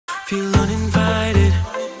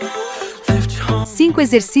5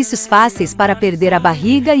 exercícios fáceis para perder a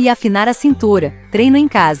barriga e afinar a cintura. Treino em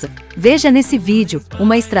casa. Veja nesse vídeo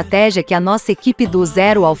uma estratégia que a nossa equipe do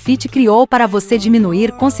Zero ao Fit criou para você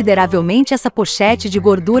diminuir consideravelmente essa pochete de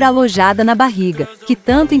gordura alojada na barriga, que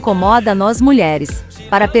tanto incomoda nós mulheres.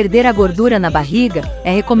 Para perder a gordura na barriga,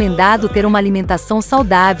 é recomendado ter uma alimentação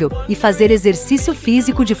saudável e fazer exercício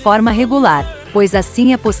físico de forma regular, pois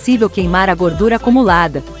assim é possível queimar a gordura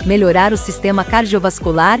acumulada, melhorar o sistema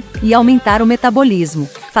cardiovascular e aumentar o metabolismo,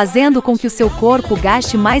 fazendo com que o seu corpo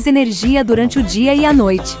gaste mais energia durante o dia e a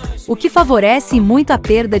noite, o que favorece muito a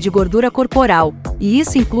perda de gordura corporal, e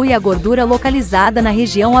isso inclui a gordura localizada na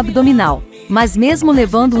região abdominal. Mas mesmo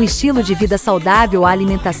levando um estilo de vida saudável à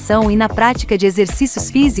alimentação e na prática de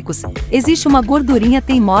exercícios físicos, existe uma gordurinha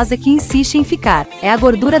teimosa que insiste em ficar. É a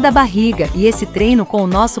gordura da barriga, e esse treino com o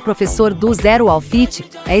nosso professor do Zero ao Fit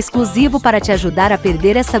é exclusivo para te ajudar a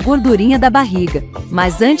perder essa gordurinha da barriga.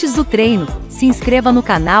 Mas antes do treino, se inscreva no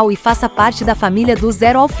canal e faça parte da família do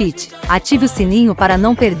Zero ao Fit. Ative o sininho para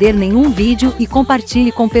não perder nenhum vídeo e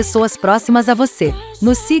compartilhe com pessoas próximas a você.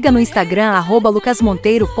 Nos siga no Instagram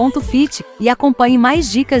 @lucasmonteiro.fit e acompanhe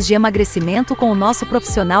mais dicas de emagrecimento com o nosso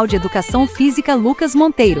profissional de educação física Lucas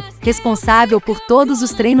Monteiro, responsável por todos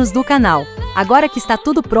os treinos do canal. Agora que está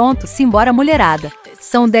tudo pronto, simbora mulherada!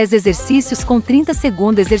 São 10 exercícios com 30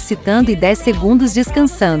 segundos exercitando e 10 segundos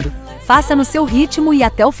descansando. Faça no seu ritmo e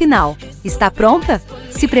até o final. Está pronta?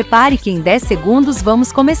 Se prepare que em 10 segundos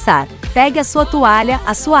vamos começar. Pegue a sua toalha,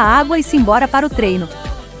 a sua água e simbora para o treino.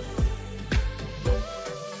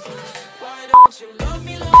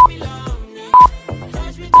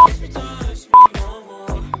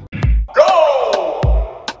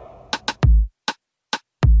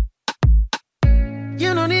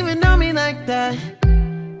 You don't even know me like that.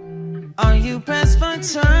 Are you pressed for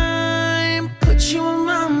time? Put you on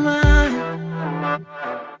my mind.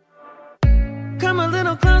 Come a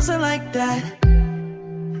little closer like that.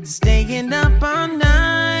 Staying up all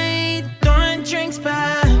night, throwing drinks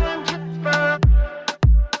back.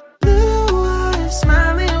 Blue eyes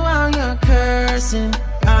smiling while you're cursing.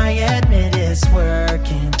 I admit it's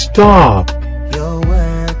working. Stop. You're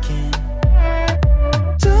working.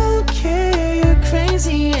 Don't care, you're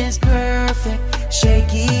crazy, it's perfect.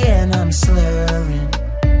 Shaky and I'm slurring,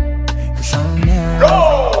 'cause I'm nervous.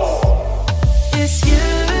 It's you.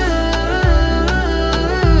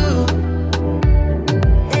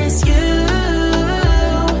 It's you.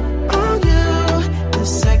 Oh, you. The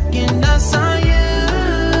second I saw you,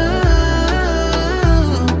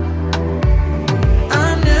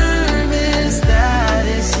 I'm nervous that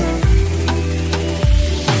it's you.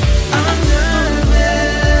 I'm nervous.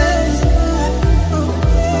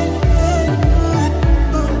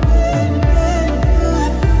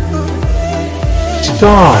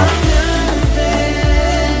 Stop.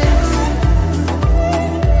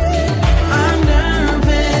 I'm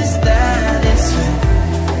nervous that it's you.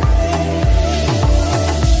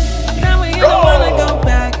 Now we don't wanna go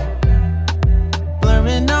back.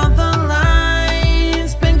 Blurring all the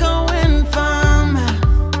lines, been going from.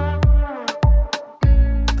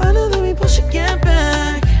 I know that we both should get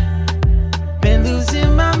back. Been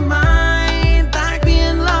losing my mind, like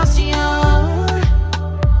being lost in your.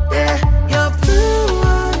 Yeah, your blue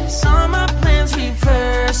eyes, all my plans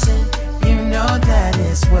reversing. You know that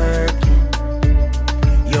it's working.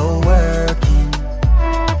 You're working.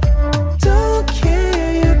 Don't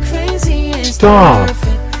care, you're crazy, it's Stop.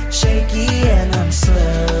 perfect. Shaky and I'm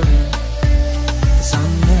slurring, 'cause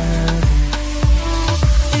I'm nervous.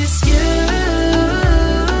 It's you.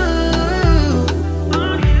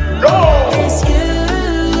 It's you.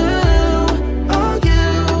 Oh, you.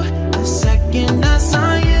 The second I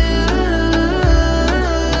saw you,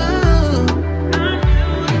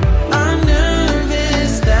 I'm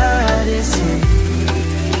nervous that it's you.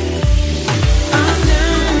 I'm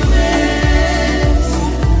nervous.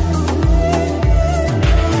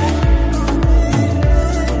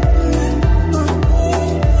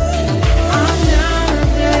 I'm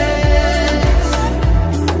nervous.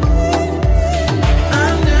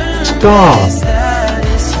 I'm nervous Stop. that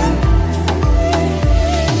it's you.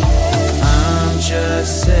 I'm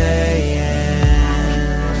just saying,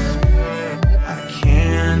 I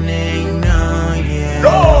can't ignore you.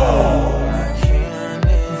 I can't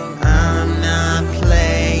I'm not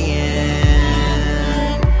playing.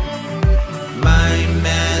 Might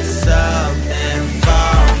mess up and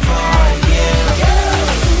fall for you. I'm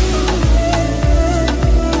nervous.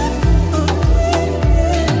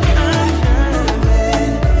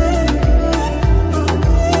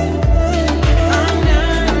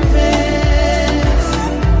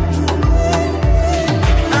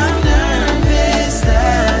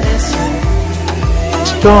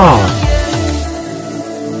 Stop.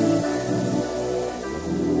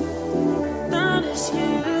 Notice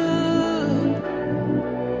you.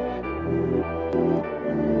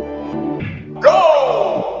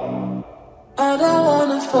 I don't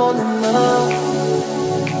wanna fall in love.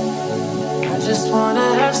 I just wanna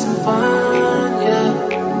have some fun, yeah.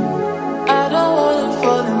 I don't wanna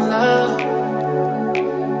fall in love.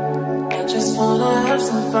 I just wanna have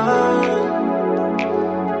some fun.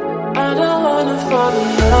 I don't wanna fall in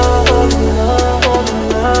love, fall in love, fall in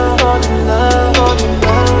love, fall in love, fall in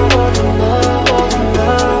love, fall in love, fall in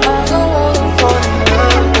love. I don't wanna fall in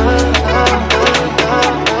love.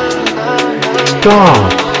 Stop.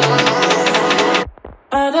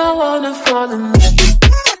 I don't wanna fall in love.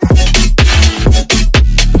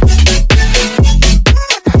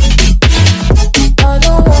 I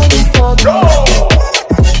don't wanna fall in love.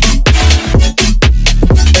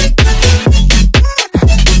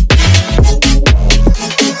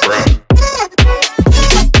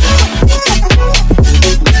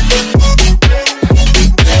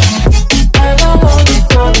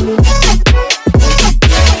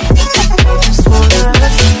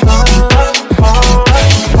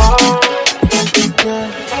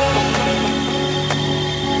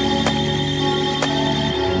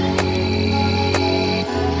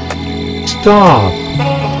 Stop.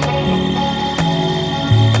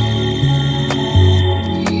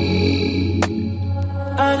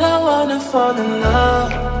 I don't wanna fall in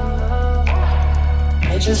love.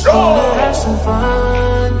 I just wanna have some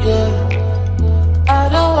fun, yeah. I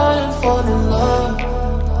don't wanna fall in love.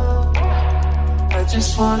 I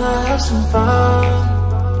just wanna have some fun.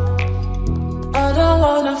 I don't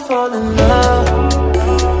wanna fall in love.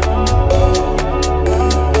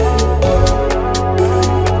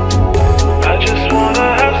 I just wanna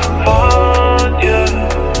have some fun, yeah.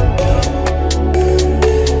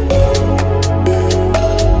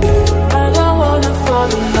 I don't wanna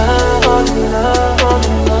fall in love, fall in love, fall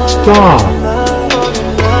in love. Stop.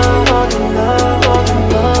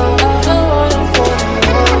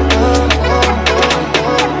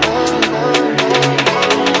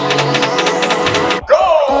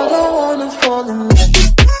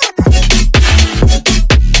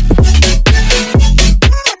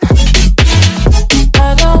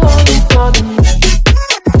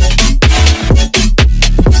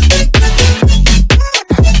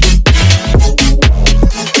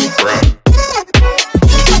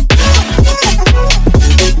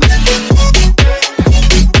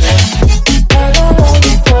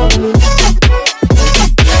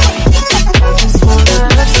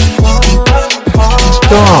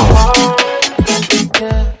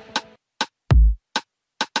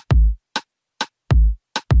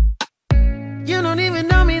 You don't even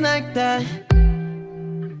know me like that.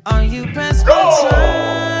 Are you pressed for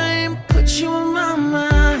time? Put you in my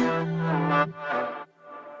mind.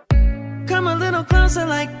 Come a little closer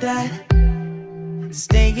like that.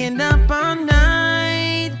 Staying up all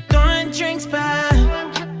night, throwing drinks back.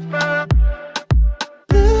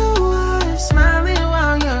 Blue eyes smiling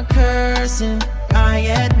while you're cursing. I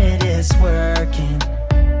admit it's working.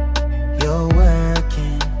 You're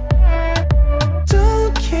working.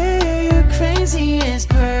 Don't care, you're crazy, it's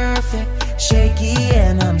perfect. Shaky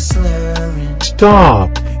and I'm slurring. Stop.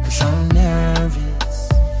 'Cause I'm nervous.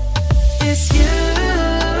 It's you.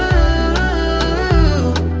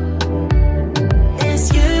 It's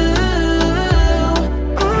you.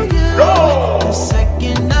 Oh, you. The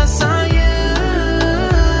second I saw you,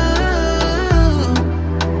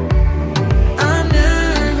 I'm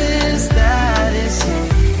nervous that it's you.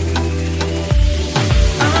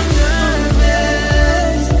 I'm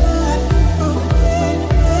nervous.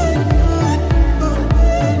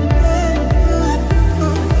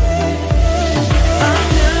 I'm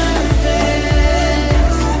nervous.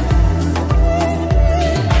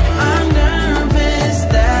 I'm nervous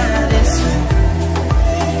that it's you.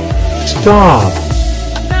 Stop.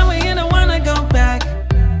 Now we don't wanna go back.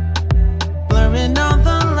 Blurring all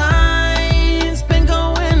the lines, been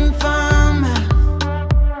going from.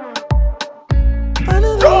 I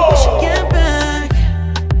know that we should get back.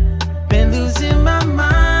 Been losing my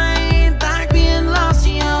mind, like being lost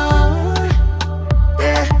in your.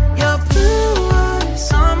 Yeah, your blue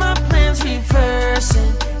eyes, all my plans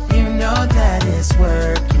reversing. You know that it's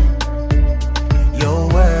working. You're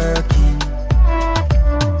working.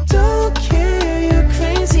 Don't care, you're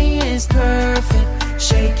crazy, it's perfect.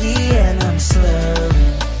 Shaky and I'm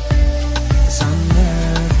slurring. 'Cause I'm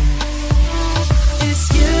nervous. It's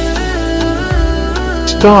you.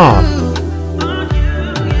 Stop.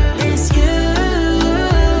 It's you.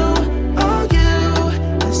 Oh, you.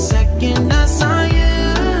 The second I saw you,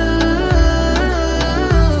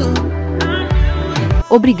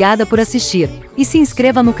 Obrigada por assistir, e se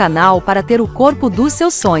inscreva no canal para ter o corpo dos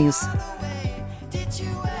seus sonhos.